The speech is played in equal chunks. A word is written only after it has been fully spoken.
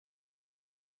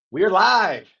We're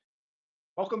live.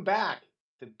 Welcome back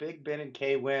to Big Ben and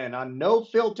K Win on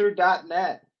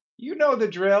nofilter.net. You know the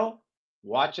drill.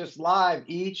 Watch us live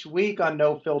each week on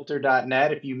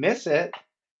nofilter.net. If you miss it,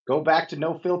 go back to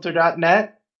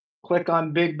nofilter.net, click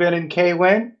on Big Ben and K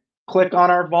Win, click on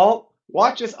our vault,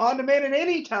 watch us on demand at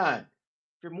any time.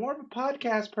 If you're more of a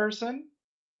podcast person,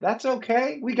 that's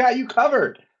okay. We got you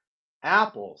covered.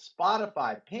 Apple,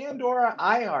 Spotify, Pandora,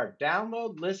 iHeart.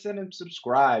 Download, listen, and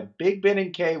subscribe. Big Ben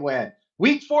and K Win.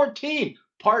 Week 14,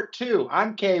 part 2.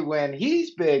 I'm K Win.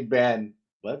 He's Big Ben.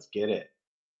 Let's get it.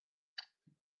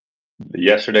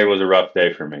 Yesterday was a rough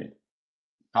day for me.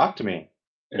 Talk to me.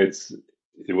 It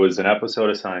was an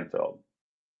episode of Seinfeld.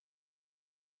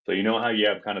 So you know how you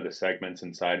have kind of the segments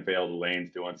in Seinfeld,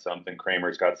 Elaine's doing something,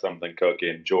 Kramer's got something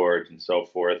cooking, George, and so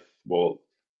forth. Well,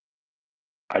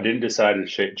 I didn't decide to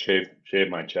shave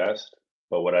my chest,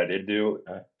 but what I did do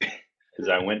is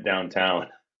I went downtown.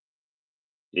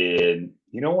 And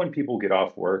you know when people get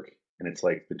off work and it's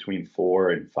like between 4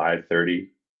 and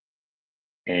 5:30,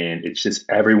 and it's just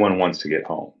everyone wants to get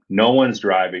home. No one's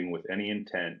driving with any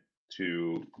intent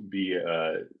to be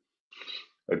a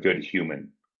good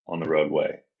human on the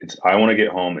roadway. I want to get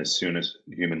home as soon as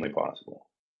humanly possible.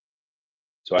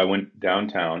 So I went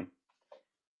downtown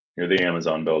near the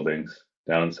Amazon buildings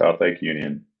down in South Lake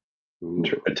Union.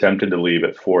 Attempted to leave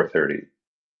at 4:30.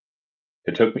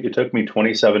 It took me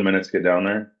 27 minutes to get down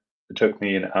there. It took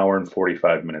me an hour and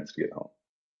 45 minutes to get home.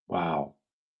 Wow.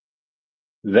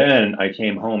 Then I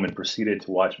came home and proceeded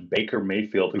to watch Baker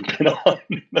Mayfield, who'd been on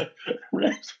the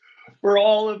Rams for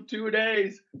all of 2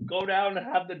 days, go down and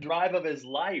have the drive of his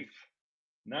life.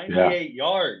 98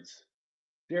 yards.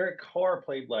 Derek Carr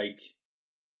plays like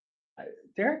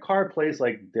Derek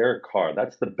Carr.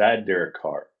 That's the bad Derek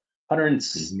Carr.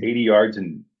 180 yards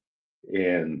and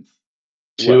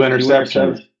two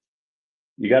interceptions.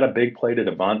 You got a big play to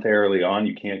Devontae early on.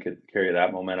 You can't carry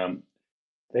that momentum.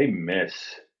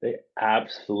 They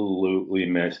absolutely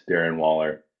miss Darren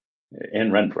Waller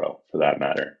and Renfro, for that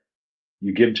matter.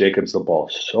 You give Jacobs the ball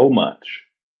so much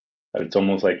that it's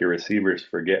almost like your receivers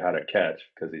forget how to catch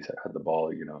because he's had the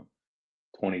ball,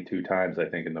 22 times, I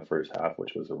think, in the first half,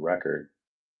 which was a record.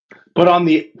 But on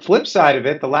the flip side of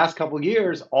it, the last couple of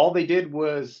years, all they did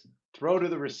was throw to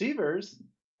the receivers,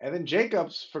 and then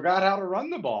Jacobs forgot how to run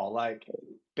the ball. Like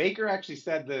Baker actually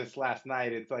said this last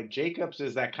night. It's like Jacobs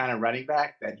is that kind of running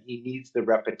back that he needs the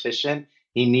repetition.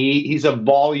 He's a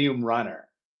volume runner,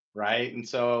 right? And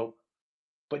so,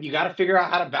 but you got to figure out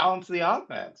how to balance the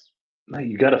offense. No,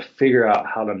 you got to figure out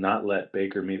how to not let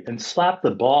Baker meet and slap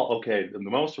the ball. Okay, the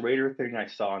most Raider thing I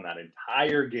saw in that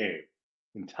entire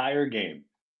game,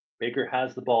 Baker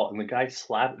has the ball and the guy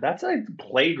slapped. That's a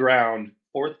playground,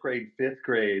 4th grade, 5th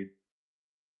grade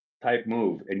type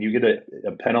move, and you get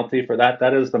a penalty for that.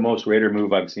 That is the most Raider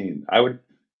move I've seen.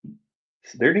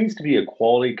 There needs to be a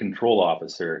quality control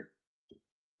officer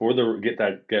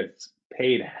gets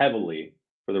paid heavily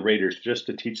for the Raiders just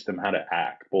to teach them how to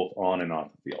act both on and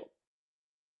off the field.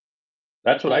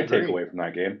 That's what I take away from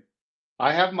that game.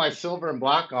 I have my silver and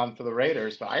black on for the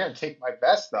Raiders, but I got to take my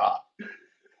vest off.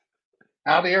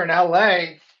 Out here in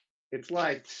LA, it's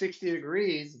like 60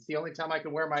 degrees. It's the only time I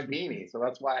can wear my beanie, so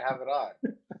that's why I have it on.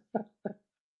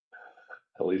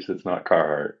 At least it's not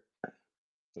Carhartt.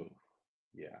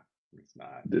 Yeah, it's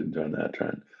not. Didn't join that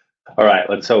trend. All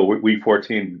right, so week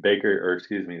 14,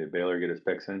 did Baylor get his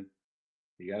picks in?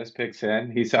 He got his picks in.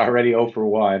 He's already 0 for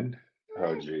 1.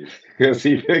 Oh, geez. Because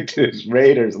he picked his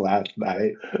Raiders last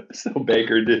night. So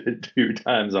Baker did it 2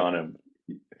 times on him.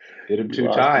 Did him 2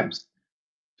 times.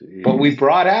 But we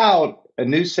brought out a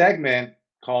new segment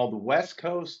called West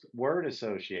Coast Word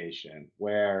Association,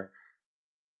 where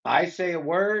I say a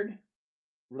word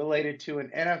related to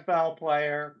an NFL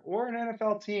player or an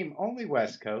NFL team, only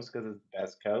West Coast because it's the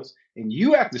best coast, and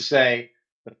you have to say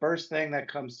the first thing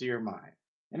that comes to your mind.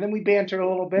 And then we banter a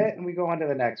little bit and we go on to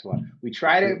the next one. We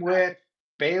tried it with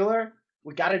Baylor.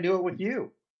 We got to do it with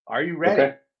you. Are you ready?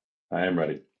 Okay, I am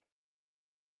ready.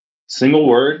 Single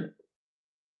word?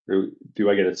 Or do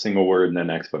I get a single word and then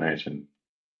explanation?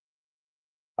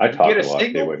 I talk a lot,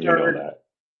 Kaywood, you know that.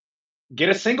 Get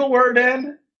a single word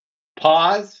in,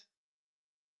 pause,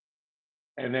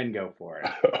 and then go for it.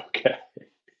 Okay.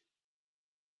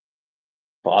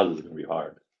 Pause is going to be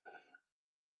hard.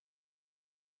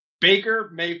 Baker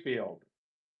Mayfield.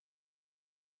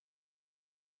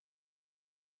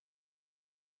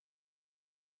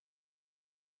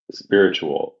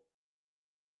 Spiritual.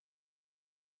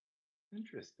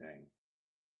 Interesting.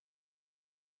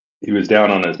 He was down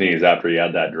on his knees after he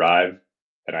had that drive,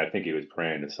 and I think he was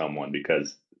praying to someone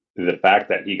because the fact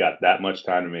that he got that much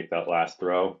time to make that last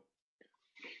throw,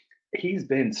 he's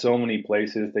been so many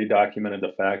places. They documented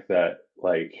the fact that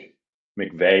like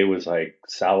McVay was like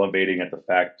salivating at the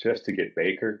fact just to get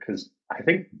Baker because I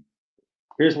think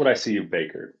here's what I see of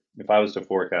Baker. If I was to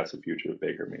forecast the future of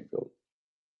Baker Mayfield,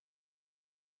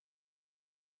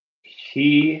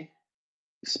 he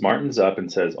smartens up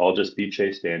and says, "I'll just be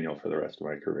Chase Daniel for the rest of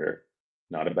my career."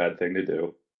 Not a bad thing to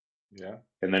do. Yeah.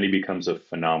 And then he becomes a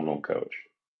phenomenal coach.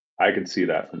 I can see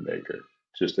that from Baker.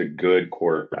 Just a good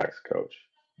quarterbacks coach.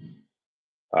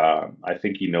 I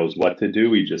think he knows what to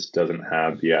do. He just doesn't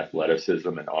have the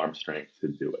athleticism and arm strength to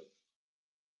do it.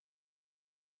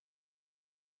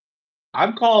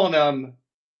 I'm calling him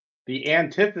the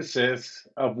antithesis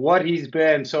of what he's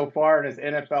been so far in his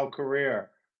NFL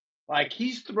career. Like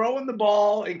he's throwing the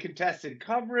ball in contested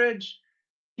coverage.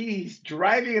 He's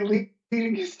driving and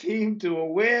leading his team to a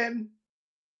win.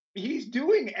 He's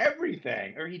doing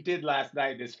everything, or he did last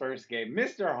night in his first game.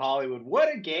 Mr. Hollywood,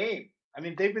 what a game. I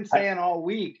mean, they've been I, saying all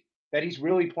week that he's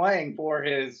really playing for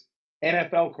his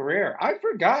NFL career. I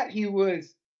forgot he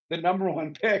was the number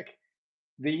one pick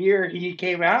the year he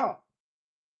came out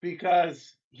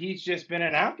because he's just been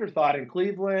an afterthought in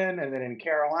Cleveland and then in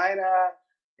Carolina.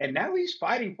 And now he's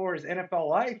fighting for his NFL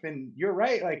life. And you're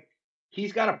right. Like,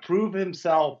 he's got to prove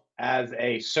himself as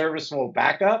a serviceable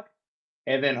backup.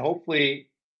 And then hopefully,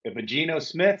 if a Geno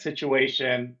Smith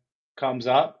situation comes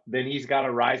up, then he's got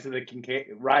to rise to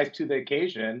the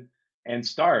occasion and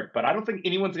start. But I don't think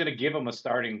anyone's going to give him a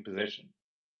starting position.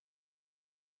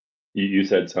 you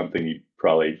said something you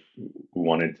probably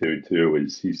wanted to too.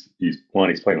 Is he's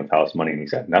playing with house money and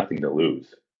he's got nothing to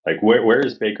lose. Like where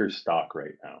is Baker's stock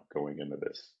right now going into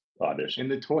this audition? In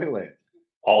the toilet.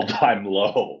 All time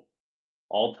low,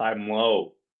 all time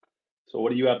low. So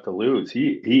what do you have to lose?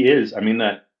 He is. I mean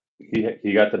that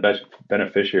he got the best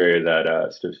beneficiary of that.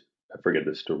 I forget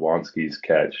the Stravinsky's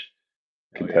catch,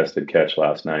 contested catch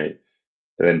last night,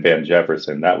 and then Van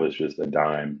Jefferson. That was just a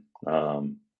dime.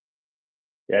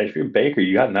 Yeah, if you're Baker,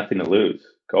 you got nothing to lose.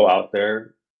 Go out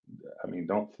there. I mean,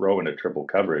 don't throw into triple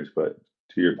coverage, but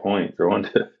to your point, throw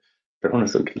into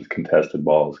some contested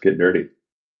balls. Get dirty.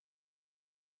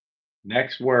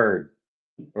 Next word,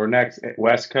 or next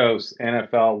West Coast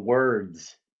NFL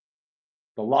words.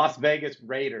 The Las Vegas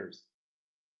Raiders.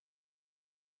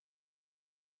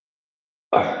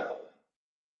 I,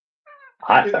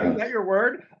 Is that your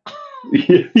word?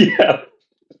 yeah.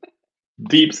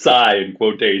 Deep sigh in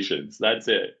quotations. That's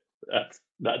it.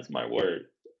 That's my word.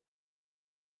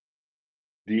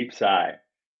 Deep sigh.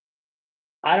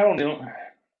 I don't know.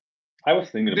 I was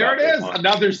thinking There about it this is. one.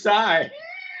 Another sigh.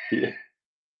 Yeah.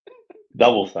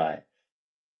 Double sigh.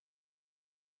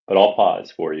 But I'll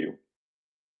pause for you.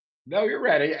 No, you're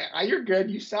ready. You're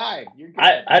good. You sighed. You're good.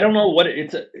 I don't know what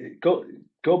it's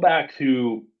go back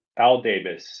to Al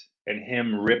Davis and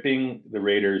him ripping the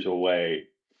Raiders away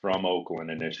from Oakland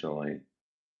initially.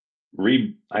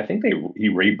 I think he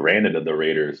rebranded the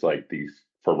Raiders like these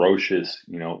ferocious,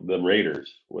 the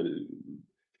Raiders,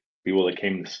 people that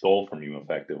came to stole from you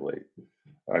effectively.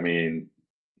 I mean,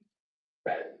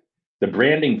 the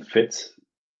branding fits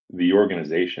the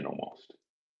organization almost,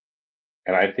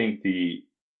 and I think the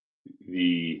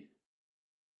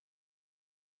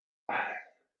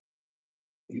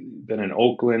been in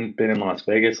Oakland, been in Las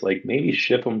Vegas, like maybe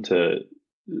ship them to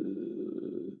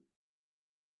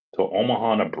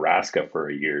Omaha, Nebraska for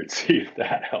a year and see if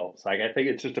that helps. Like I think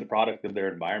it's just a product of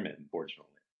their environment, unfortunately.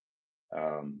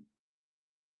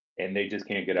 And they just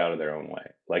can't get out of their own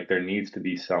way. Like there needs to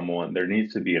be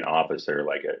an officer,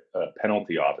 like a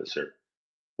penalty officer,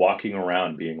 walking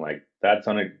around being like, that's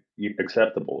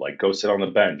unacceptable. Like go sit on the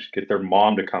bench, get their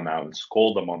mom to come out and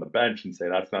scold them on the bench and say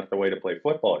that's not the way to play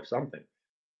football or something.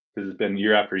 Because it's been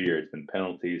year after year, it's been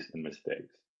penalties and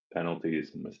mistakes,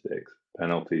 penalties and mistakes,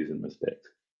 penalties and mistakes.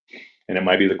 And it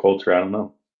might be the culture, I don't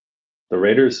know. The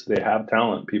Raiders, they have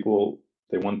talent.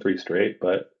 They won 3 straight,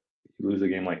 but you lose a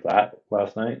game like that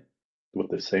last night with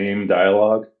the same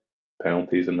dialogue,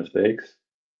 penalties and mistakes.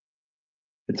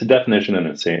 It's a definition of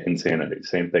insanity.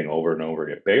 Same thing over and over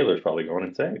again. Baylor's probably going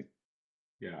insane.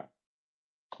 Yeah.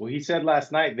 Well, he said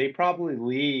last night they probably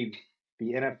lead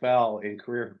the NFL in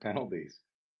career penalties.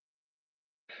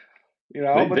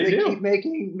 But they keep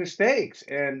making mistakes.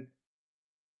 And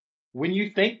when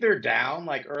you think they're down,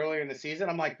 like earlier in the season,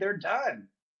 I'm like, they're done.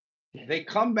 They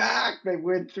come back, they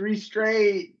win 3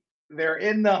 straight, they're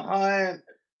in the hunt,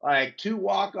 like 2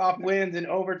 walk-off wins in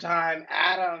overtime,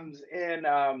 Adams in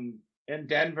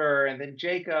Denver, and then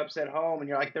Jacobs at home, and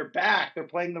you're like, they're back, they're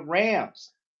playing the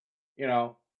Rams.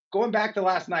 Going back to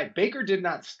last night, Baker did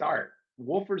not start.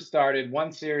 Wolford started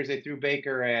one series, they threw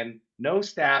Baker in, no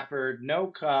Stafford, no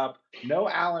Cup, no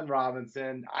Allen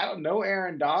Robinson, I don't know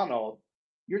Aaron Donald.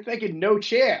 You're thinking no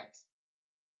chance.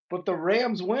 But the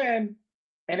Rams win,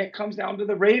 and it comes down to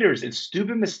the Raiders. It's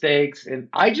stupid mistakes, and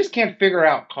I just can't figure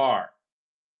out Carr.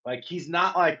 Like he's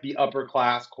not like the upper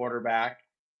class quarterback.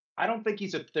 I don't think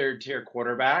he's a third tier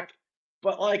quarterback,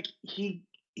 but like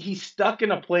he's stuck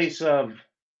in a place of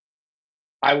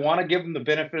I want to give him the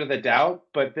benefit of the doubt,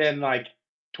 but then like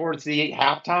towards the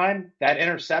halftime, that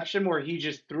interception where he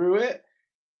just threw it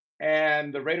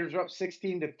and the Raiders were up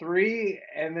 16-3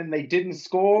 and then they didn't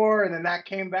score and then that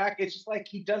came back. It's just like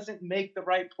he doesn't make the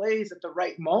right plays at the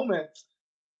right moments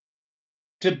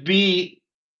to be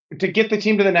to get the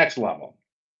team to the next level.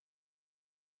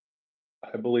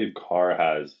 I believe Carr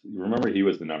has. Remember, he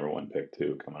was the number one pick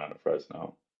too, coming out of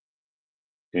Fresno.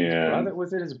 His And brother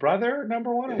was it his brother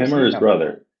number one or was him or he his number one?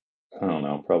 brother, I don't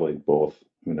know, probably both.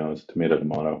 Who knows? Tomato,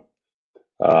 tomato.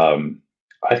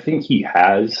 I think he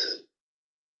has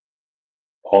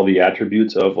all the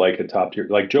attributes of like a top tier,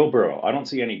 like Joe Burrow. I don't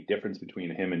see any difference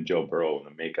between him and Joe Burrow in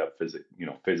the makeup,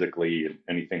 physically and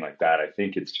anything like that. I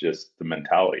think it's just the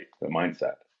mentality, the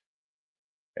mindset,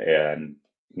 and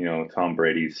Tom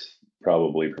Brady's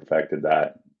probably perfected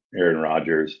that. Aaron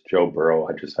Rodgers, Joe Burrow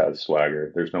just has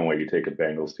swagger. There's no way you take a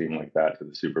Bengals team like that to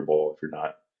the Super Bowl if you're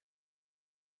not,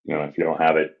 if you don't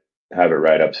have it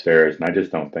right upstairs. And I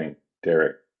just don't think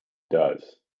Derek does.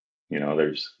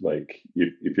 There's like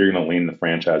if you're going to lean the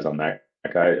franchise on that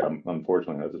guy,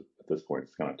 unfortunately at this point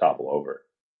it's going to topple over.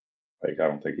 Like I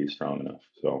don't think he's strong enough.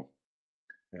 So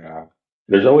Yeah.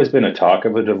 there's always been a talk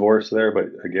of a divorce there, but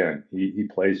again, he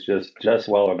plays just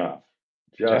well enough,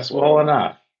 just Just well well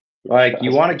enough, enough. Like you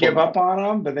just want to give well up on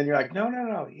him, but then you're like, no, no,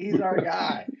 no, he's our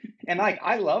guy. And like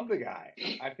I love the guy.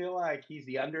 I feel like he's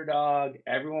the underdog.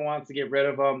 Everyone wants to get rid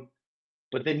of him,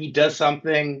 but then he does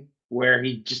something where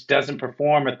he just doesn't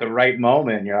perform at the right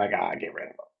moment. And you're like, ah, get rid of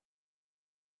him.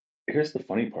 Here's the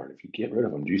funny part: if you get rid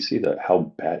of him, do you see that? How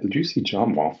bad? Did you see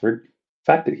John Walford? The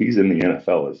fact that he's in the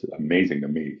NFL is amazing to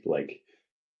me. Like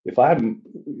if I have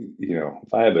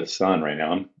a son right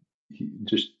now,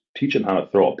 just teach him how to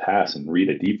throw a pass and read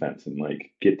a defense and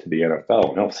like get to the NFL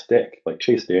and he'll stick. Like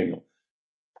Chase Daniel.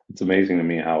 It's amazing to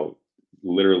me how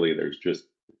literally there's just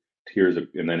tears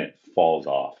and then it falls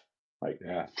off. Like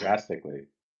Yeah, drastically.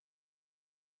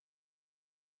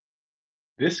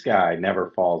 This guy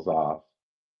never falls off.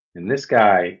 And this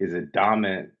guy is a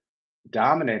dominant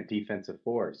defensive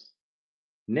force.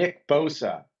 Nick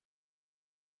Bosa.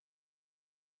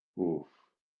 ooh,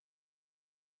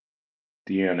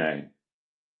 DNA.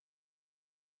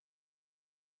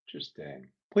 Interesting.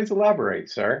 Please elaborate,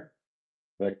 sir.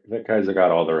 That guy's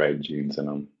got all the right genes in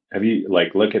him. Have you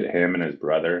like look at him and his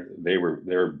brother?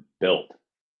 They're built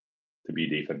to be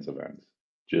defensive ends.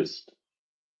 Just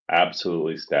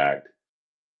absolutely stacked.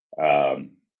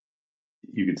 Um,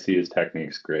 you can see his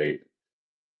technique's great.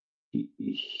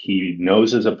 He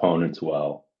knows his opponents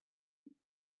well.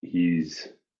 He's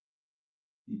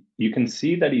you can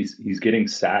see that he's getting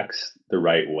sacks the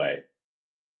right way.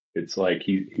 It's like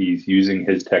he's using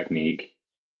his technique.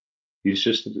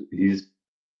 He's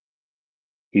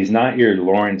not your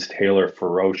Lawrence Taylor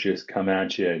ferocious come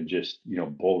at you and just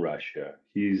bull rush you.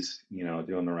 He's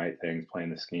doing the right things, playing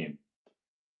the scheme.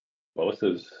 Both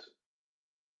is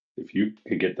if you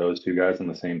could get those two guys on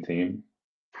the same team,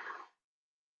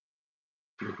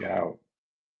 Look out.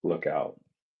 look out.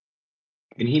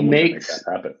 And he Someone can make that makes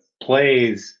happen.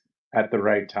 plays at the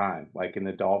right time, like in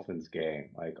the Dolphins game,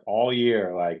 like all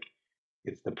year. Like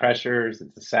it's the pressures,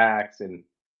 it's the sacks, and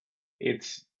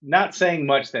it's not saying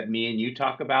much that me and you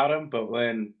talk about him, but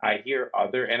when I hear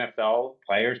other NFL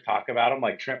players talk about him,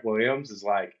 like Trent Williams is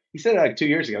like, he said it like 2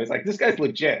 years ago. He's like, this guy's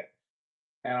legit.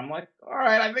 And I'm like, all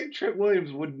right, I think Trent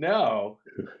Williams would know.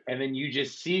 And then you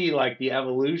just see like the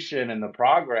evolution and the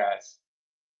progress.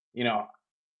 You know,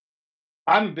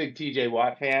 I'm a big TJ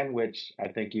Watt fan, which I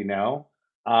think you know.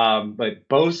 But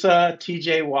Bosa,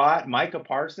 TJ Watt, Micah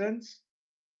Parsons,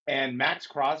 and Max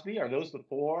Crosby, are those the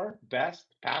four best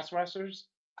pass rushers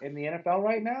in the NFL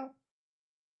right now?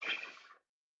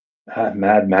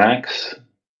 Mad Max.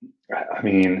 I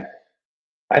mean,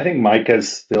 I think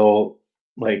Micah's still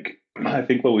like. I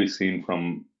think what we've seen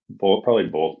from probably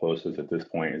both posts at this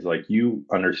point is like you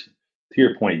understand. To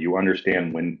your point, you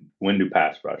understand when to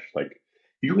pass rush. Like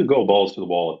you could go balls to the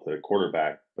wall at the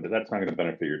quarterback, but that's not going to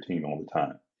benefit your team all the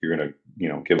time. You're going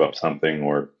to give up something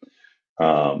or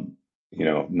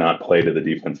not play to the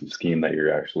defensive scheme that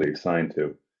you're actually assigned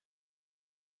to.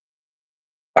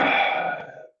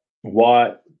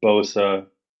 Watt, Bosa,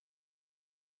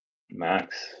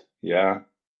 Max, yeah.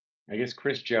 I guess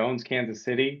Chris Jones, Kansas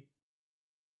City.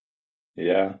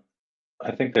 Yeah,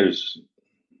 I think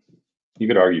you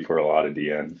could argue for a lot of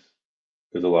DNs.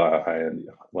 There's a lot of high end.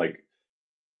 Like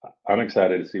I'm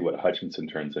excited to see what Hutchinson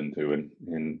turns into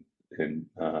in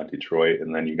Detroit,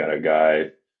 and then you got a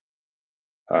guy.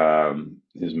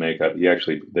 His makeup.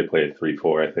 They play a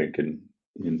 3-4, I think,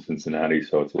 in Cincinnati,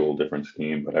 so it's a little different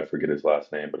scheme. But I forget his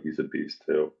last name, but he's a beast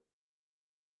too.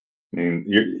 I mean,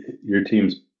 your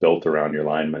team's built around your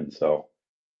linemen, so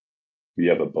you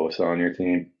have a Bosa on your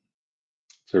team.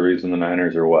 It's the reason the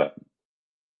Niners are what?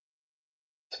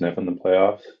 Sniffing the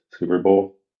playoffs, Super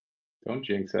Bowl. Don't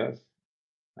jinx us.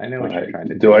 I know what you're I trying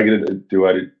to do. do. I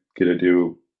get to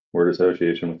do word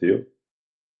association with you?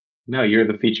 No, you're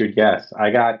the featured guest.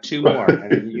 I got two more,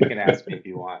 and then you can ask me if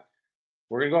you want.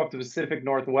 We're gonna go up to the Pacific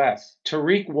Northwest.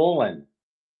 Tariq Woolen.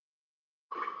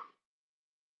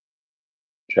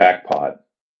 Jackpot.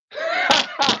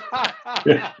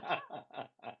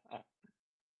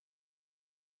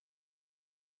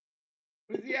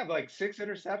 Does he have like 6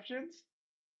 interceptions?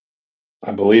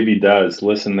 I believe he does.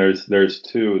 Listen, there's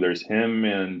two. There's him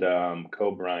and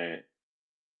Coe Bryant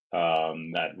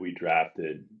that we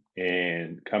drafted.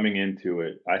 And coming into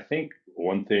it, I think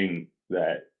one thing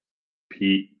that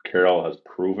Pete Carroll has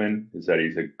proven is that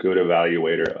he's a good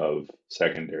evaluator of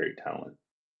secondary talent.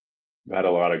 We've had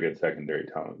a lot of good secondary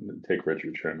talent. Take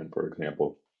Richard Sherman, for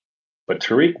example. But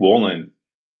Tariq Woolen,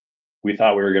 we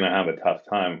thought we were going to have a tough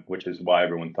time, which is why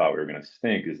everyone thought we were going to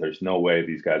stink, is there's no way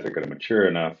these guys are going to mature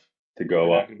enough to They're go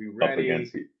not up, gonna be up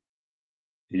against ready.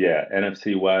 yeah,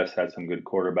 NFC West had some good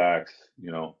quarterbacks.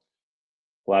 You know,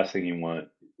 last thing you want,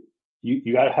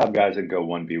 you got to have guys that go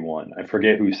 1v1. I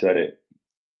forget who said it.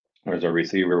 There's a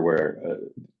receiver where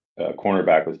a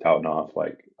cornerback was touting off,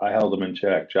 like, I held him in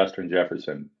check, Justin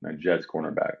Jefferson, a Jets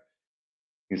cornerback.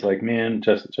 He's like, man,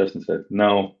 Justin said,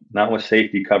 no, not with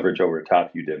safety coverage over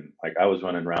top, you didn't. Like, I was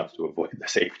running routes to avoid the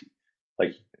safety.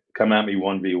 Like, come at me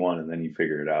 1v1 and then you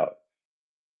figure it out.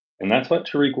 And that's what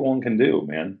Tariq Woolen can do,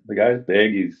 man. The guy's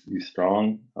big, he's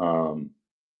strong.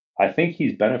 I think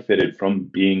he's benefited from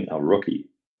being a rookie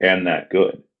and that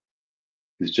good.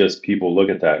 It's just people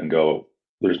look at that and go,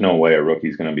 there's no way a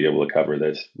rookie's going to be able to cover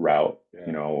this route,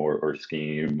 Yeah. or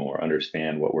scheme or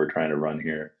understand what we're trying to run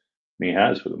here. And he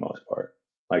has for the most part.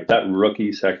 Like that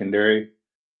rookie secondary is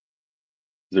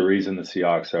the reason the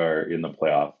Seahawks are in the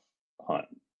playoff hunt.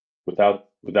 Without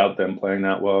them playing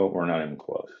that well, we're not even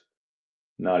close.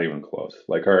 Not even close.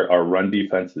 Like our run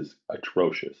defense is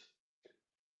atrocious.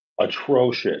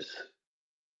 Atrocious.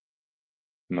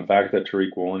 And the fact that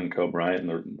Tariq Woolen and Coe Bryant and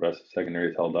the rest of the secondary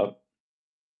is held up,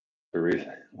 the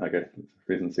reason, the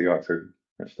reason Seahawks are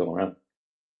still around.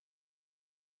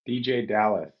 DJ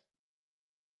Dallas.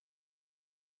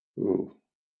 Ooh.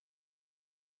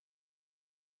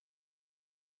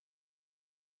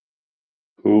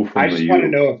 Who I from the just want to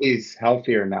U? know if he's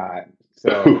healthy or not.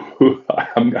 So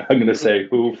I'm going to say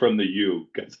who from the U,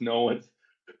 because no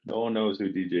one knows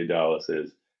who DJ Dallas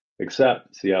is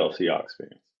except Seattle Seahawks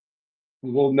fans.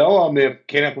 we'll know him if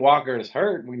Kenneth Walker is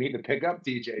hurt. We need to pick up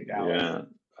DJ Dallas. Yeah.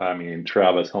 I mean,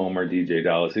 Travis Homer, DJ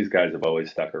Dallas, these guys have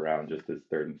always stuck around just as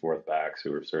third and fourth backs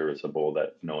who are serviceable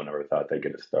that no one ever thought they'd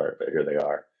get a start, but here they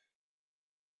are.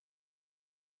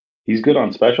 He's good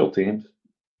on special teams.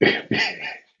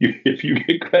 If you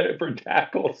get credit for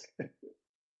tackles,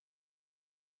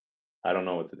 I don't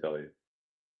know what to tell you.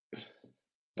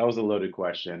 That was a loaded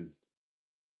question.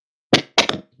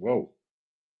 Whoa.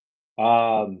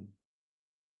 You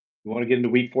want to get into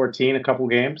week 14, a couple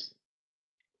games?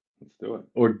 Let's do it.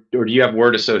 Or do you have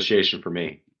word association for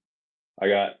me? I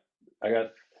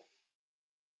got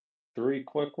three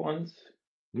quick ones.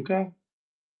 Okay.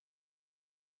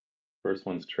 First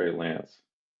one's Trey Lance.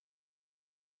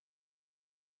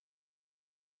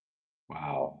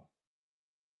 Wow.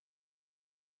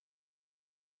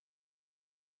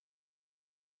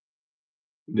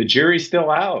 The jury's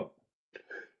still out,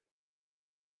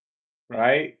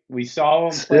 right? We saw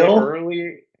him play Still?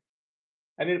 early.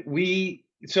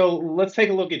 So let's take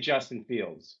a look at Justin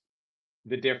Fields.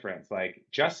 The difference. Like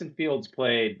Justin Fields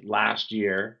played last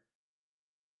year.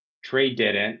 Trey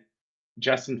didn't.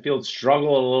 Justin Fields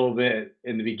struggled a little bit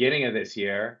in the beginning of this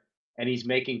year, and he's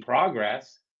making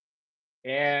progress.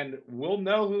 And we'll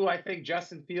know who I think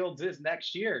Justin Fields is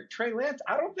next year. Trey Lance,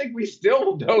 I don't think we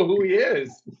still know who he is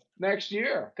next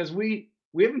year because we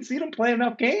haven't seen him play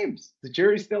enough games. The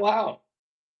jury's still out.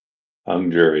 Hung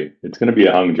jury. It's going to be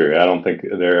a hung jury. I don't think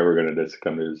they're ever going to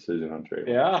come to a decision on Trey Lance.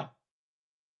 Yeah.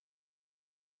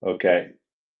 Okay.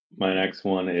 My next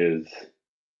one is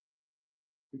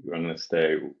I'm going to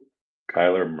say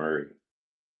Kyler Murray.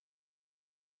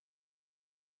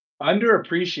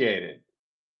 Underappreciated.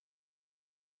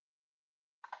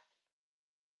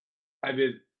 I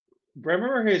mean,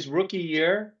 remember his rookie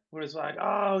year where it's like,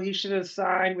 oh, he should have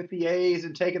signed with the A's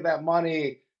and taken that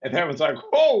money. And everyone's like,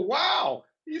 oh, wow,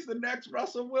 he's the next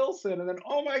Russell Wilson. And then,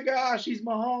 oh my gosh, he's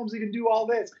Mahomes. He can do all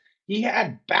this. He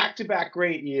had back to back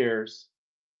great years.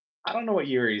 I don't know what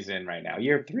year he's in right now,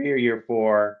 year 3 or year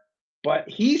 4, but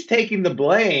he's taking the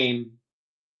blame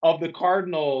of the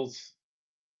Cardinals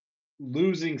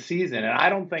losing season. And I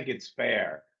don't think it's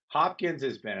fair. Hopkins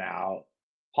has been out.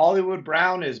 Hollywood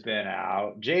Brown has been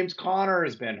out. James Conner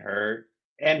has been hurt.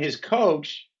 And his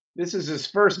coach, this is his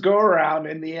first go around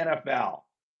in the NFL.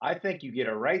 I think you get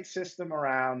a right system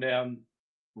around him,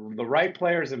 the right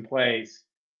players in place,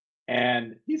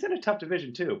 and he's in a tough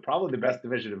division too, probably the best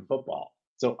division in football.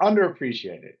 So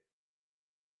underappreciated.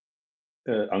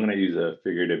 I'm going to use a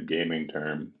figurative gaming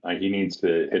term. He needs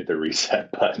to hit the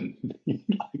reset button. He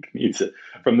needs it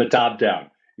from the top down.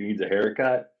 He needs a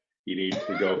haircut. He needs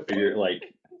to go figure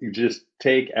you just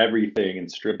take everything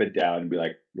and strip it down and be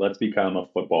like, let's become a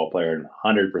football player and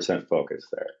 100% focus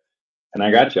there. And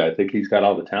I got you. I think he's got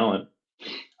all the talent.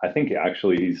 I think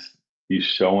actually he's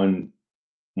showing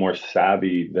more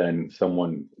savvy than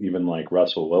someone even like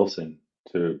Russell Wilson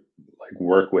to like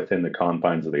work within the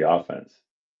confines of the offense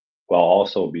while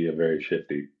also be a very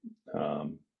shifty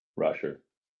rusher.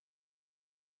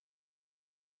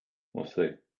 We'll see.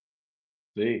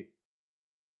 See,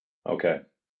 Okay.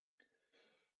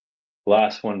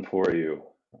 Last one for you.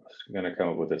 I was going to come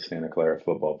up with a Santa Clara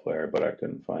football player, but I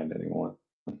couldn't find anyone.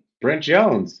 Brent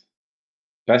Jones,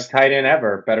 best tight end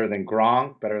ever, better than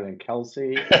Gronk, better than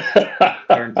Kelsey, better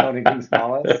than Tony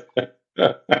Gonzalez.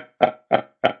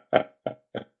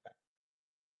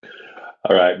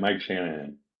 All right, Mike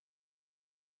Shanahan.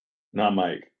 Not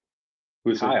Mike.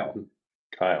 Who's Kyle. it?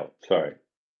 Kyle. Sorry.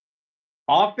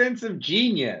 Offensive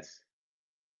genius.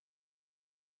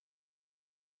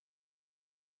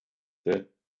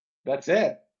 That's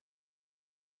it.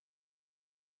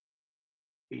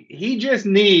 He just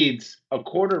needs a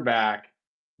quarterback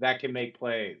that can make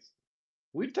plays.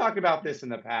 We've talked about this in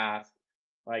the past.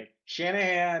 Like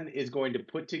Shanahan is going to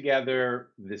put together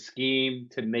the scheme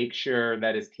to make sure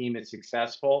that his team is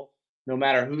successful, no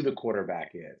matter who the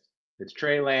quarterback is. It's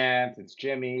Trey Lance, it's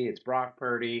Jimmy, it's Brock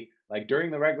Purdy. Like during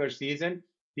the regular season,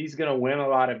 he's going to win a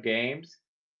lot of games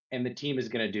and the team is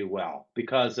going to do well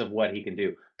because of what he can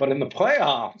do. But in the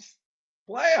playoffs,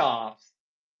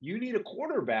 you need a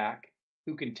quarterback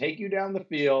who can take you down the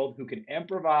field, who can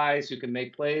improvise, who can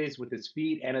make plays with his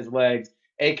feet and his legs,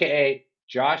 aka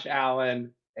Josh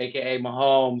Allen, aka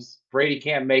Mahomes. Brady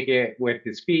can't make it with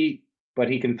his feet, but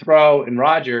he can throw. And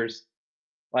Rodgers,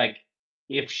 like,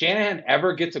 if Shanahan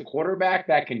ever gets a quarterback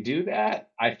that can do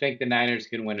that, I think the Niners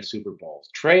can win a Super Bowl.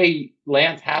 Trey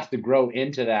Lance has to grow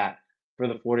into that for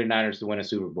the 49ers to win a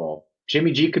Super Bowl.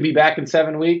 Jimmy G could be back in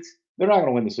 7 weeks. They're not going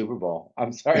to win the Super Bowl.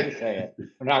 I'm sorry to say it. They're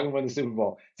not going to win the Super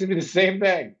Bowl. It's going to be the same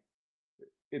thing.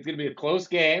 It's going to be a close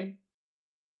game.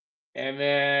 And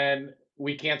then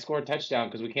we can't score a touchdown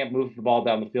because we can't move the ball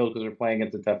down the field because we're playing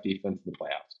against a tough defense in the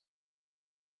playoffs.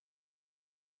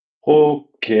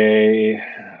 Okay.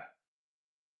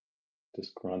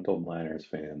 Disgruntled Niners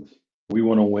fans. We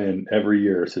want to win every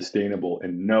year, sustainable,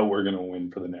 and know we're going to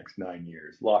win for the next 9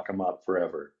 years. Lock them up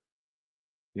forever.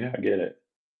 Yeah. I get it.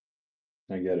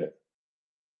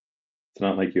 It's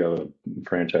not like you have a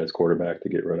franchise quarterback to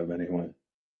get rid of anyway.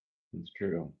 That's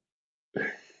true.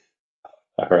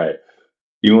 All right.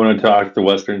 You want to talk the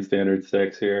Western Standard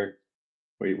 6 here?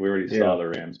 We already saw the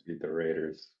Rams beat the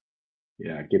Raiders.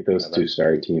 Yeah, get those two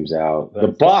sorry teams out. The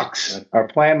Bucks are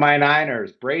playing my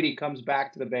Niners. Brady comes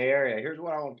back to the Bay Area. Here's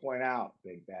what I want to point out,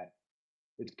 Big Bet.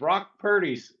 It's Brock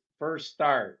Purdy's first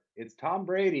start. It's Tom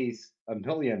Brady's a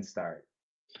million start.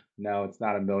 No, it's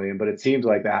not a million, but it seems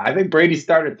like that. I think Brady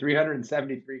started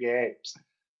 373 games.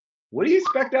 What do you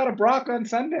expect out of Brock on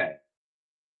Sunday?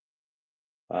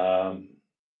 I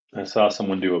saw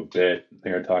someone do a bit.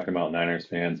 They were talking about Niners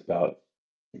fans about,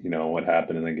 what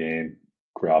happened in the game.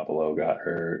 Garoppolo got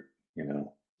hurt,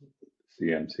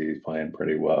 CMC's playing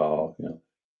pretty well,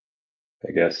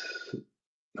 I guess,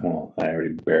 well, I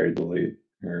already buried the lead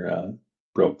or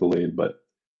broke the lead, but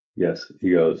yes,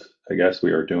 he goes, I guess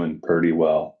we are doing pretty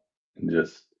well. And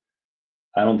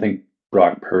I don't think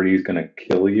Brock Purdy's going to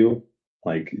kill you.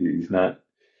 Like,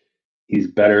 he's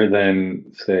better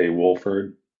than, say,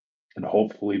 Wolford and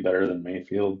hopefully better than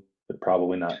Mayfield, but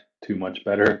probably not too much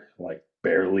better, like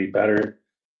barely better.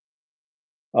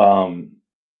 Honestly,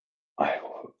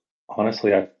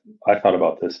 I thought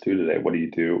about this too today. What do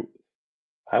you do?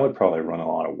 I would probably run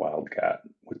a lot of Wildcat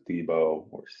with Debo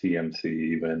or CMC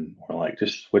even, or like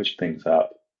just switch things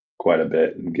up. quite a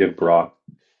bit and give Brock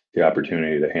the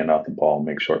opportunity to hand off the ball and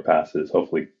make short passes.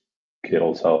 Hopefully,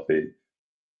 Kittle's healthy.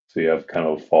 So you have kind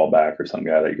of a fallback or some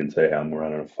guy that you can say, I'm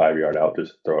running a 5 yard out,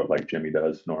 just throw it like Jimmy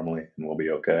does normally, and we'll be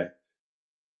okay.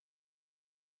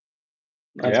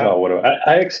 That's Yeah. about what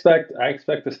I expect. I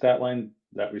expect the stat line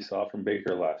that we saw from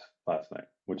Baker last night,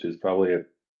 which is probably a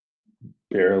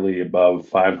barely above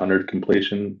 500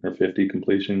 completion or 50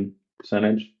 completion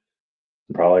percentage,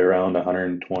 probably around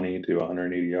 120 to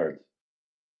 180 yards.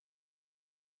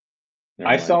 Never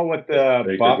I mind. saw what the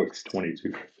Baker was Bucks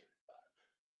 22.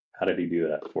 How did he do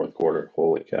that? Fourth quarter.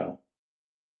 Holy cow.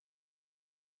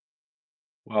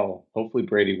 Well, hopefully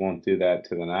Brady won't do that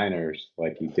to the Niners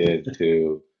like he did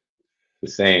to the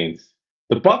Saints.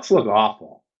 The Bucks look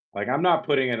awful. Like, I'm not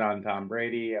putting it on Tom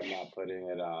Brady. I'm not putting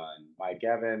it on Mike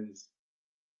Evans.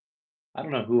 I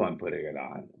don't know who I'm putting it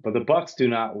on, but the Bucks do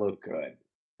not look good.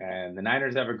 And the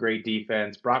Niners have a great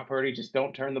defense. Brock Purdy, just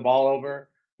don't turn the ball over.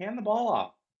 Hand the ball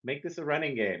off. Make this a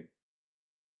running game.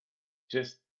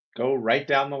 Just go right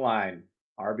down the line.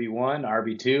 RB1,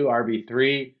 RB2,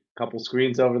 RB3, couple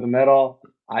screens over the middle.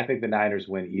 I think the Niners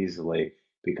win easily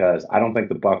because I don't think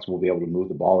the Bucks will be able to move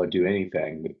the ball or do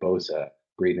anything with Bosa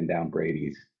breathing down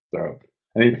Brady's throat.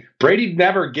 I mean, Brady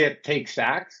never take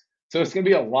sacks, so it's going to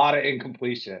be a lot of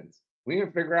incompletions. We need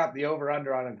to figure out the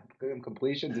over-under on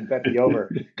incompletions and bet the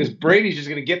over because Brady's just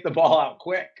going to get the ball out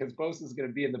quick because Bosa's going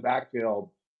to be in the backfield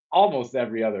almost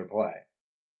every other play.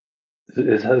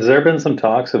 Has there been some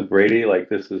talks of Brady, like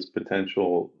this is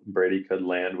potential Brady could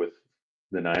land with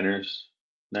the Niners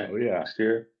next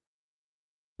year?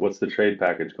 What's the trade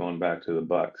package going back to the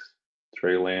Bucks?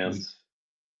 Trey Lance,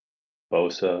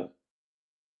 Bosa,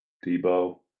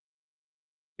 Debo.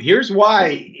 Here's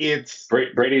why it's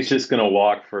Brady's just going to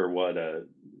walk for what, a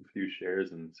few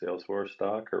shares in Salesforce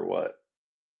stock or what?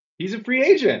 He's a free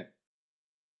agent.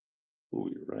 Ooh,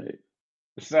 you're right.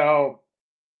 So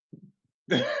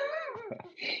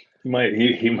he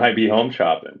might be home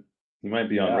shopping. He might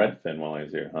be on Redfin while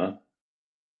he's here, huh?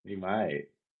 He might.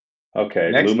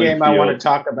 Okay. Next Lumen game Field. I want to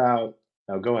talk about.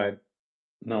 Oh, go ahead.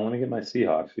 No, I want to get my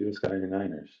Seahawks. You just got your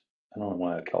Niners. I don't know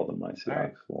why I called them my Seahawks.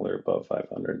 Right. Well, they're above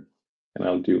 500. And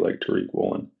I'll do like Tariq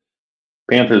Woolen.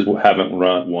 Panthers haven't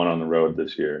won on the road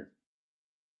this year.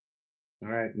 All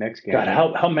right, next game. God,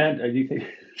 how mad do you think?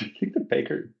 Do you think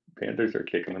the Panthers are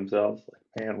kicking themselves?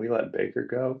 Like, man, we let Baker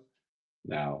go.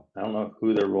 No, I don't know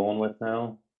who they're rolling with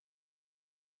now.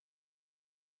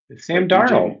 It's Sam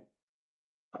Darnold.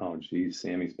 Oh, geez,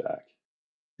 Sammy's back.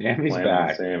 Sammy's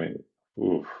back. Sammy.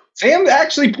 Oof. Sam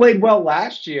actually played well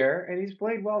last year, and he's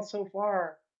played well so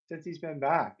far since he's been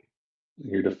back.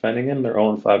 You're defending him. They're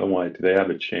 0-5. Do they have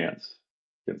a chance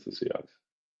against the Seahawks?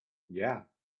 Yeah.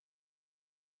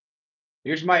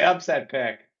 Here's my upset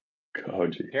pick. Oh,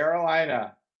 geez.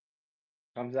 Carolina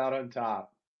comes out on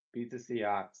top, beats the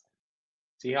Seahawks.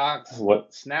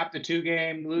 Seahawks snapped a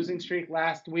 2-game losing streak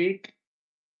last week,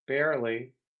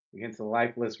 barely, against the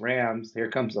lifeless Rams.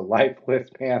 Here comes the lifeless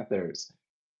Panthers.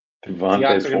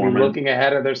 Seahawks are going to be looking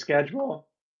ahead of their schedule.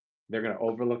 They're going to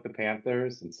overlook the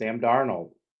Panthers, and Sam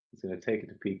Darnold is going to take it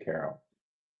to Pete Carroll.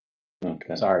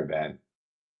 Okay. Sorry, Ben.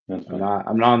 That's fine.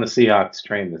 I'm not on the Seahawks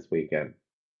train this weekend.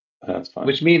 That's fine.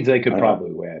 Which means they could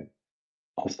probably win.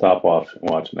 I'll stop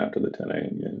watching after the 10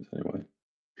 a.m. games anyway.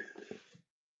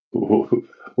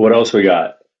 What else we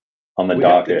got on the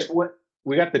docket?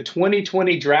 We got the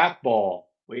 2020 Draft Bowl.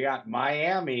 We got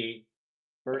Miami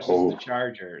versus the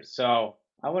Chargers. So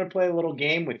I want to play a little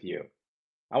game with you.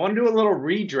 I want to do a little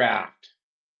redraft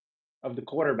of the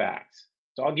quarterbacks.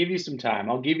 So I'll give you some time.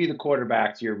 I'll give you the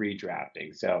quarterbacks you're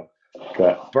redrafting. So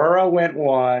Burrow went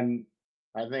 1.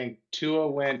 I think Tua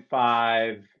went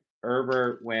 5.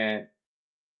 Herbert went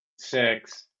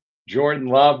 6. Jordan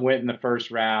Love went in the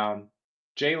first round.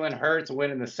 Jalen Hurts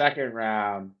went in the second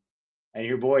round. And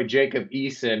your boy Jacob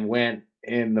Eason went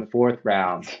in the 4th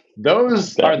round.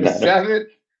 Those are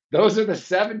the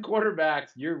 7 quarterbacks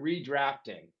you're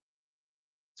redrafting.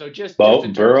 So just in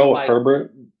terms Burrow, of like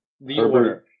Herbert,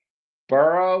 order.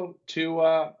 Burrow,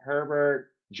 Tua, Herbert,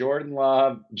 Jordan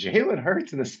Love, Jalen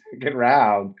Hurts in the second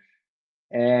round,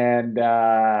 and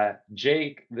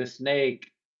Jake the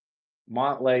Snake,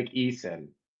 Montlake Eason.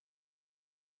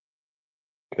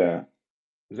 Okay.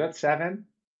 Is that 7?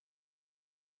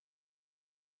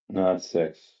 No, that's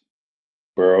 6.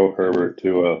 Burrow, Herbert,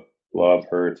 Tua, Love,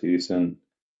 Hurts, Eason.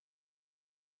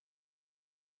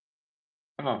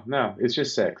 Oh, no, it's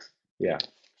just 6. Yeah.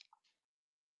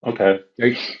 Okay.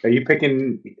 Are you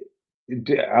picking,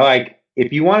 like,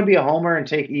 if you want to be a homer and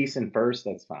take Eason first,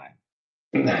 that's fine.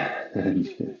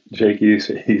 Jake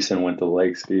Eason went to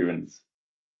Lake Stevens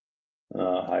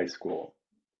High School.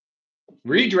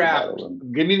 Forgot Redraft.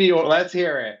 about Give me the. Let's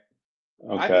hear it.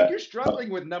 him. I think Okay. you're struggling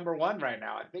with number one right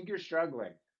now. I think you're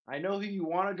struggling. I know who you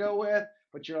want to go with,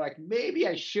 but you're like, maybe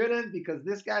I shouldn't because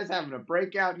this guy's having a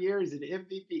breakout year. He's an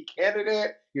MVP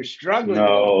candidate. You're struggling a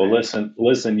little No, bit.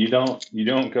 listen. You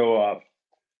don't go off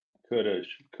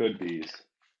could be's,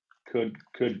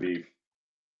 could be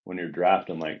when you're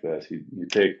drafting like this. You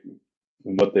take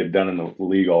what they've done in the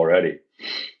league already,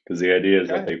 because the idea is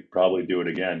that Okay. they probably do it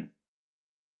again.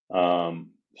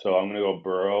 So I'm gonna go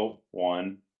Burrow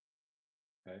 1.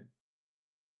 Okay.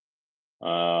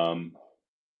 Um,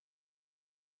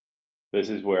 this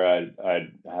is where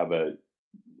I'd have a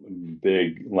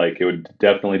big, like, it would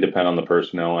definitely depend on the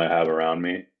personnel I have around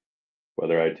me,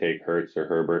 whether I take Hurts or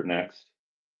Herbert next.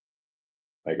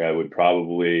 Like I would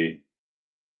probably,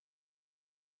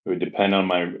 it would depend on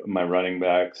my running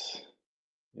backs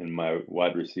and my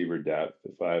wide receiver depth.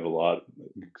 If I have a lot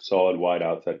solid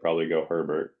wideouts, I'd probably go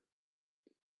Herbert.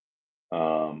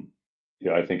 Um,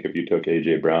 yeah, I think if you took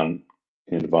AJ Brown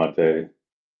and Devontae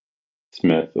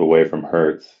Smith away from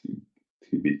Hurts,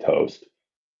 he'd be toast.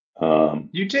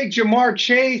 You take Jamar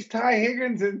Chase, Ty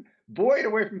Higgins, and Boyd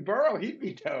away from Burrow, he'd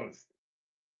be toast.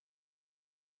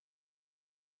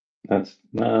 That's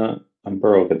not. I'm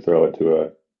Burrow could throw it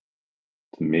to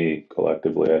me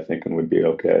collectively, I think, and would be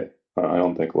okay. I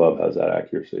don't think Love has that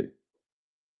accuracy.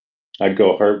 I'd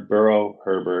go Burrow,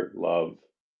 Herbert, Love.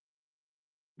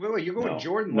 Wait, you're going No,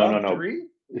 Jordan no, no, Love no. 3?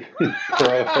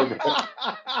 Burrow, Herbert.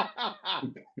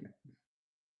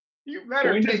 You Can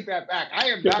better we just take that back. I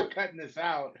am can, not cutting this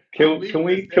out. I'm can leaving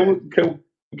we this in.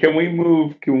 can we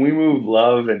move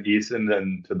Love and Eason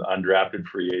then to the undrafted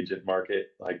free agent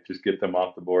market? Like just get them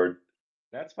off the board.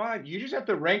 That's fine. You just have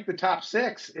to rank the top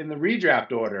 6 in the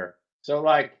redraft order. So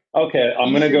like Okay, Eason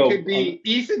I'm could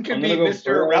gonna be go Mr.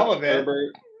 Burrow, Irrelevant.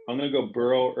 Herbert. I'm gonna go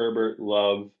Burrow, Herbert,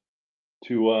 Love,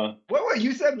 Tua. Wait,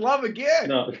 you said Love again.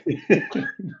 No,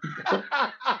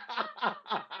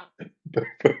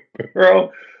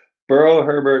 Burrow,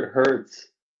 Herbert, Hurts,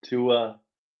 Tua.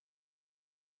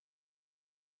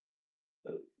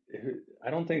 I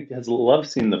don't think has Love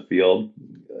seen the field.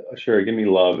 Sure, give me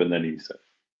Love and then Eason.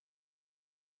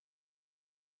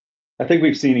 I think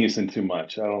we've seen Eason too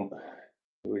much. I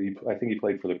think he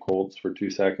played for the Colts for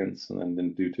 2 seconds and then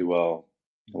didn't do too well.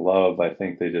 Love, I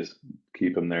think they just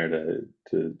keep him there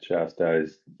to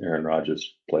chastise Aaron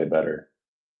Rodgers play better.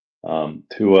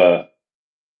 Tua,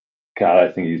 God,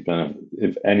 I think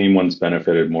if anyone's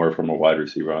benefited more from a wide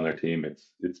receiver on their team,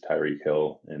 it's Tyreek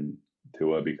Hill and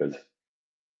Tua, because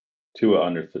Tua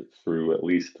underthrew at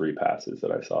least 3 passes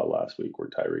that I saw last week where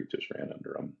Tyreek just ran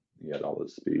under him. He had all the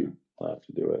speed left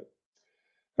to do it.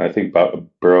 I think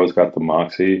Burrow's got the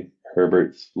moxie.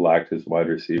 Herbert's lacked his wide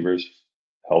receivers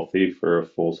healthy for a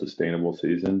full sustainable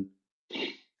season,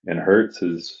 and Hurts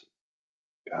is,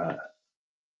 God,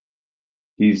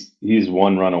 he's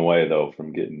one run away though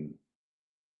from getting,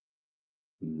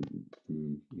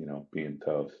 being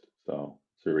toast. So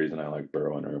it's the reason I like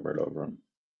Burrow and Herbert over him.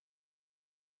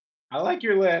 I like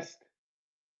your list.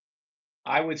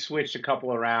 I would switch a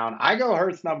couple around. I go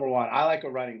Hurts number 1. I like a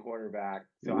running quarterback.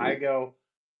 So I Ooh. go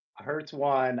Hurts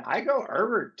 1. I go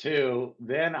Herbert 2.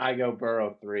 Then I go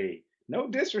Burrow 3. No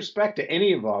disrespect to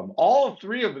any of them. All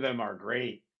 3 of them are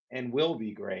great and will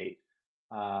be great.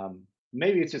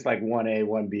 Maybe it's just like 1A,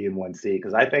 1B, and 1C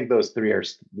because I think those 3 are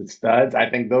the studs. I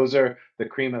think those are the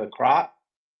cream of the crop.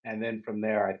 And then from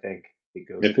there, I think it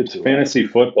goes If to it's 2A. fantasy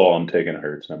football, I'm taking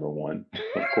Hurts number 1.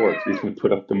 Of course, he's going to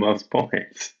put up the most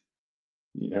points.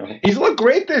 You know, He's looked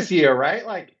great this year, right?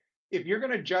 Like, if you're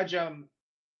going to judge him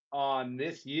on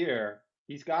this year,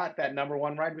 he's got that number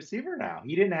 1 wide receiver now.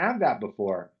 He didn't have that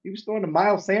before. He was throwing to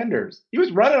Miles Sanders. He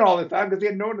was running all the time because he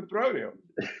had no one to throw to.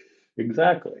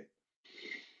 exactly.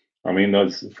 I mean,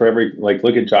 those for every, like,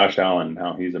 look at Josh Allen,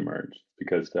 how he's emerged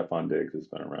because Stephon Diggs has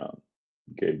been around,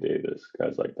 Gabe Davis,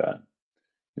 guys like that.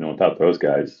 Without those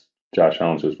guys, Josh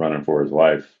Allen's just running for his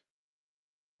life.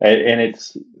 And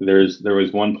there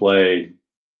was one play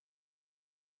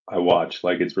I watched,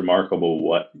 like, it's remarkable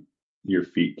what your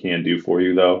feet can do for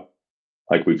you, though.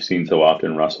 Like we've seen so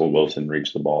often, Russell Wilson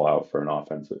reach the ball out for an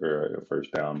offensive or a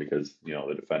first down because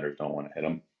the defenders don't want to hit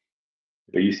him.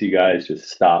 But you see guys just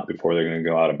stop before they're going to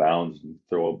go out of bounds and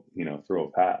throw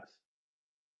a pass.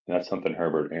 And that's something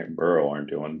Herbert and Burrow aren't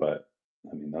doing. But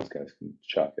I mean, those guys can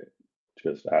chuck it,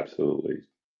 just absolutely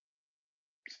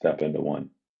step into one.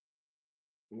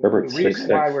 The Herbert's six reason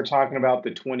why six. we're talking about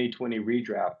the 2020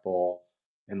 redraft bowl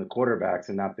and the quarterbacks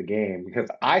and not the game, because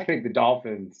I think the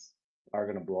Dolphins are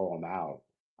going to blow them out.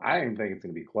 I don't even think it's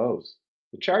going to be close.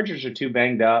 The Chargers are too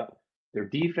banged up. Their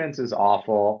defense is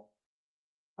awful.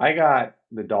 I got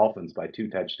the Dolphins by 2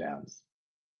 touchdowns.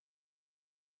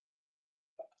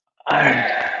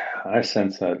 I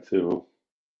sense that too.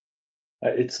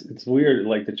 It's weird.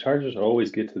 Like the Chargers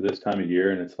always get to this time of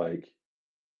year, and it's like,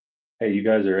 hey, you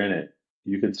guys are in it.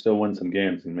 You could still win some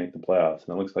games and make the playoffs. And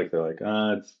it looks like they're like,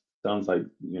 it sounds like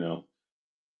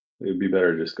it'd be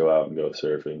better to just go out and go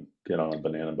surfing, get on a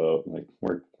banana boat. Like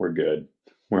we're good,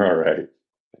 we're all right.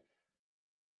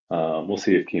 We'll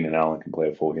see if Keenan Allen can play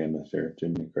a full game this year.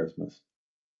 Jimmy Christmas.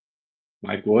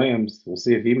 Mike Williams, we'll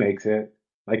see if he makes it.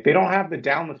 Like they don't have the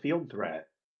down the field threat.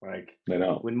 Like They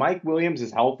don't. when Mike Williams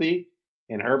is healthy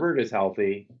and Herbert is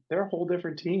healthy, they're a whole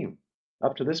different team.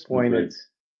 Up to this point, Agreed. it's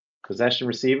possession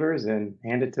receivers and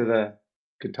hand it to the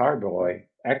guitar boy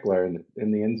Eckler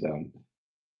in the end zone.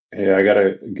 Hey, I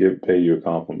gotta pay you a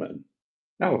compliment.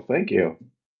 Oh, thank you.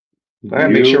 I gotta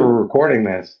make sure we're recording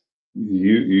this.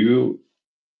 You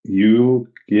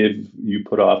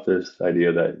put off this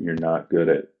idea that you're not good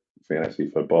at fantasy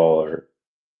football or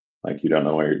like you don't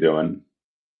know what you're doing.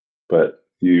 But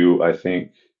I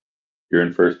think you're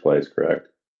in first place, correct?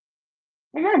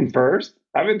 I'm not in first.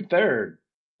 I'm in third.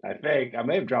 I think I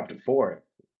may have dropped to fourth.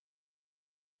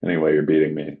 Anyway, you're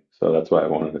beating me. So that's why I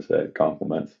wanted to say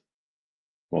compliments.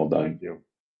 Well done. Thank you.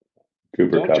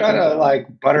 Cooper Don't Kupp try went to down.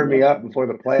 like butter me up before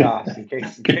the playoffs in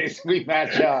case we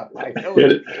match up. I know what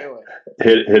you're doing.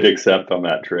 Hit accept on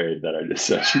that trade that I just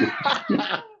sent you.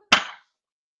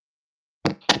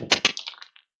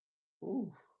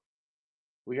 Ooh.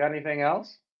 We got anything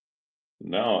else?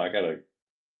 No, I gotta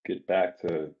get back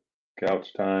to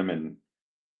couch time and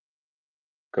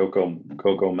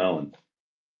Coco Melon.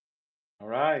 All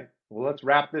right. Well, let's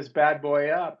wrap this bad boy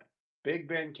up. Big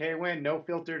Ben K Win,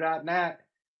 nofilter.net.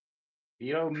 If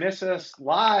you don't miss us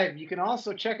live, you can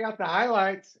also check out the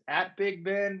highlights at Big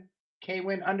Ben K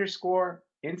Win _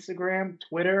 Instagram,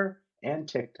 Twitter, and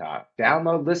TikTok.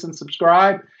 Download, listen,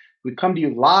 subscribe. We come to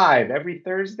you live every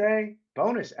Thursday.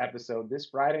 Bonus episode this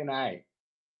Friday night.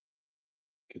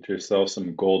 Get yourself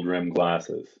some gold rim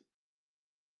glasses.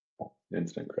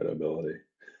 Instant credibility.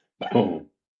 Boom.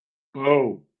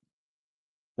 Boom.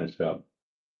 Nice job.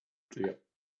 See ya.